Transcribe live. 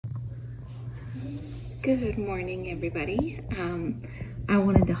Good morning, everybody. I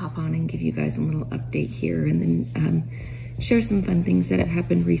wanted to hop on and give you guys a little update here and then share some fun things that have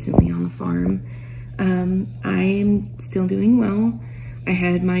happened recently on the farm. I am still doing well. I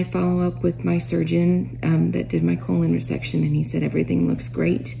had my follow-up with my surgeon that did my colon resection, and he said everything looks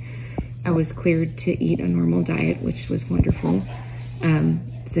great. I was cleared to eat a normal diet, which was wonderful.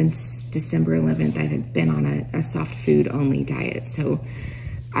 Since December 11th, I had been on a soft food only diet, so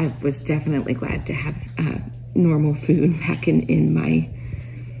I was definitely glad to have normal food back in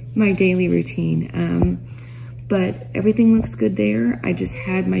my daily routine. But everything looks good there. I just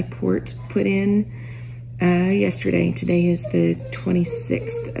had my port put in yesterday. Today is the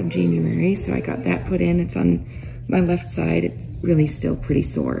 26th of January, so I got that put in. It's on my left side. It's really still pretty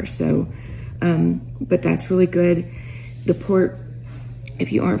sore, so, but that's really good. The port,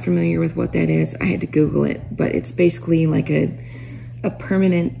 if you aren't familiar with what that is, I had to Google it, but it's basically like a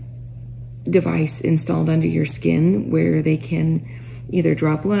permanent device installed under your skin where they can either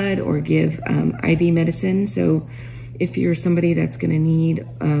draw blood or give IV medicine. So if you're somebody that's gonna need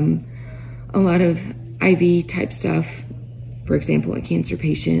a lot of IV type stuff, for example, a cancer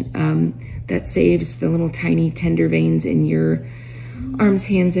patient, that saves the little tiny tender veins in your arms,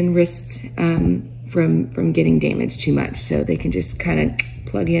 hands, and wrists from getting damaged too much. So they can just kind of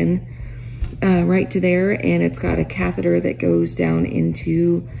plug in right to there, and it's got a catheter that goes down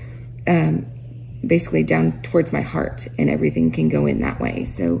into, basically down towards my heart, and everything can go in that way.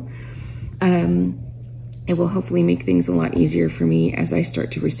 So it will hopefully make things a lot easier for me as I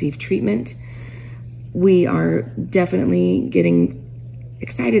start to receive treatment. We are definitely getting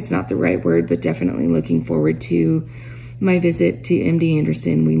excited, it's not the right word, but definitely looking forward to my visit to MD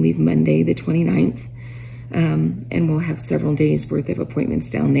Anderson. We leave Monday the 29th. And we'll have several days worth of appointments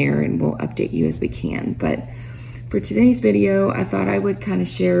down there, and we'll update you as we can. But for today's video, I thought I would kind of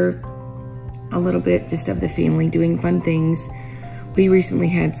share a little bit just of the family doing fun things. We recently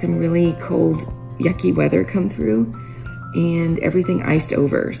had some really cold, yucky weather come through, and everything iced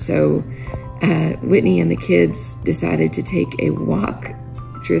over. So Whitney and the kids decided to take a walk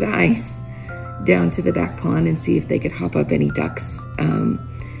through the ice down to the back pond and see if they could hop up any ducks.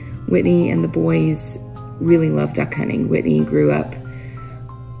 Whitney and the boys really love duck hunting. Whitney grew up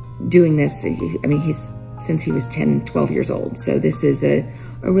doing this. I mean, since he was 10, 12 years old. So this is a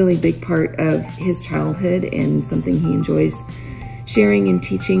really big part of his childhood and something he enjoys sharing and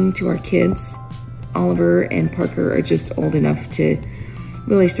teaching to our kids. Oliver and Parker are just old enough to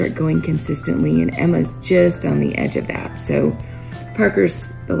really start going consistently, and Emma's just on the edge of that. So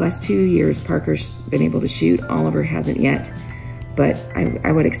Parker's, the last 2 years, Parker's been able to shoot. Oliver hasn't yet. But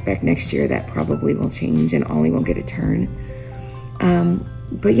I would expect next year that probably will change and Ollie will get a turn.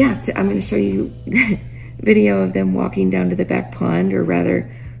 But yeah, I'm gonna show you a video of them walking down to the back pond, or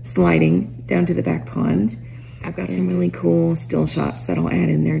rather sliding down to the back pond. I've got some really cool still shots that I'll add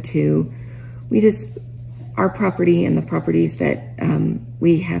in there too. Our property and the properties that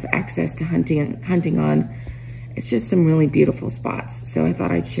we have access to hunting on, it's just some really beautiful spots. So I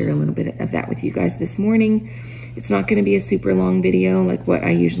thought I'd share a little bit of that with you guys this morning. It's not gonna be a super long video like what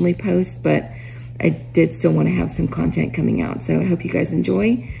I usually post, but I did still wanna have some content coming out. So I hope you guys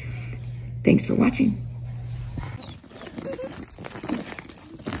enjoy. Thanks for watching.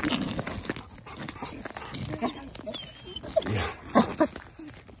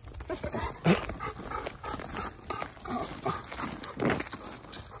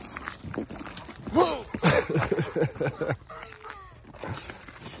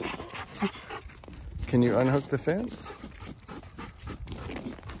 Can you unhook the fence?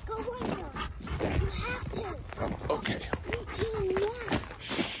 Go on, you have to. Oh, okay.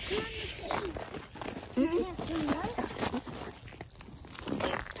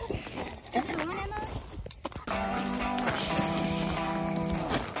 Come on, Emma.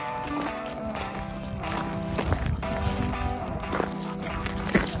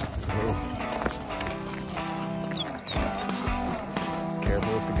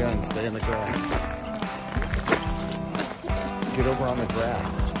 Careful with the gun, stay in the grass. Get over on the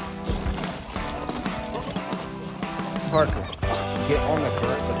grass. Parker, get on the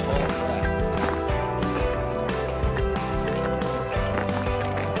tall grass.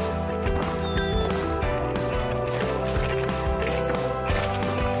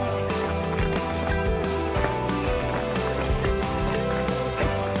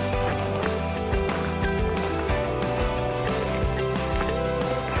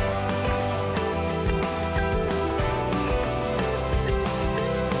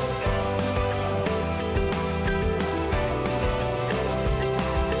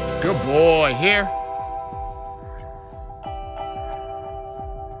 Good boy, here.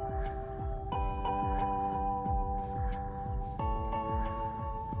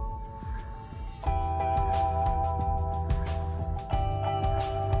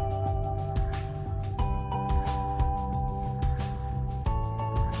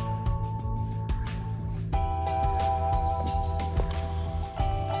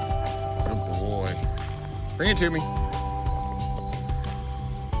 Bring it to me.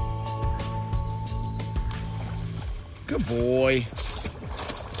 Good boy.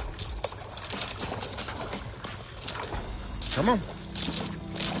 Come on.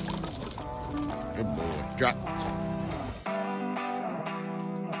 Good boy. Drop.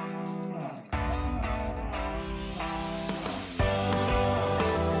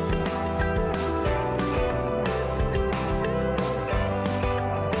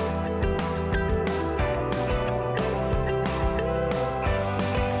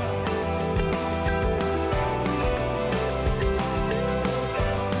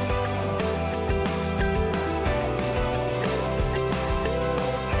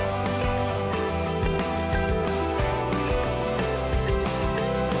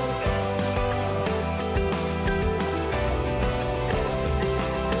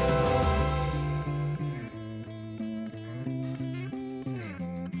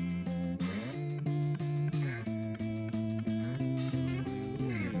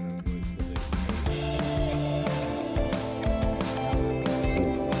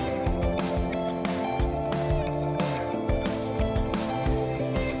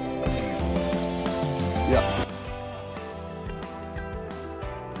 Yeah.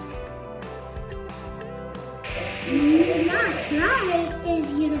 That's right. Is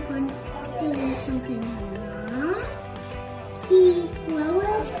unicorn doing something wrong? He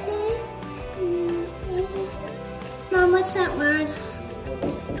lowers his. Mom, what's that word?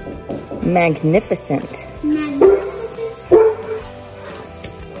 Magnificent. Magnificent.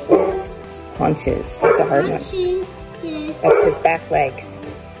 Haunches. That's a hard one. Haunches. His. That's his back legs.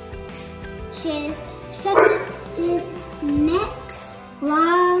 His stretches his neck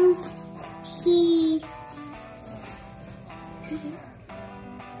long. He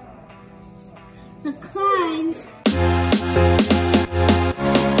climbs.